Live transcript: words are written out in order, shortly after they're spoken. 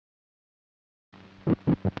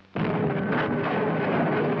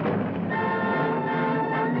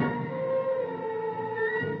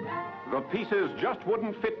The pieces just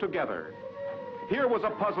wouldn't fit together. Here was a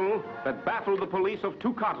puzzle that baffled the police of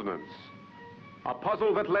 2 continents. A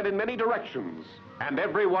puzzle that led in many directions, and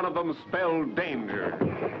every one of them spelled danger.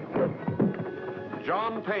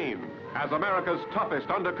 John Payne, as America's toughest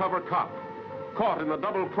undercover cop, caught in the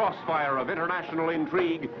double crossfire of international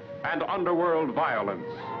intrigue and underworld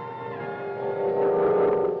violence.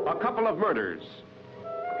 A couple of murders,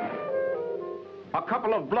 a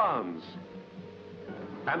couple of blondes,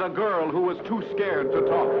 and a girl who was too scared to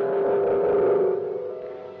talk.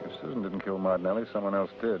 If Susan didn't kill Martinelli, someone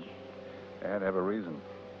else did. They had to have a reason.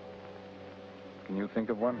 Can you think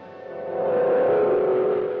of one?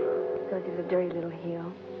 Because he's a dirty little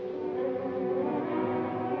heel.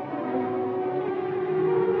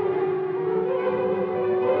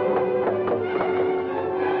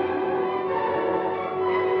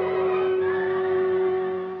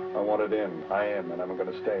 I want it in. I am, and I'm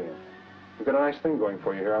going to stay in. You've got a nice thing going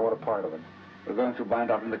for you here. I want a part of it. We're going to bind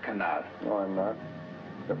out in the canal. No, I'm not.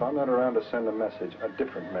 If I'm not around to send a message, a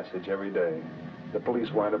different message every day, the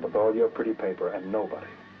police wind up with all your pretty paper, and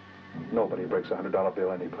nobody breaks a $100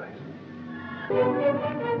 bill anyplace.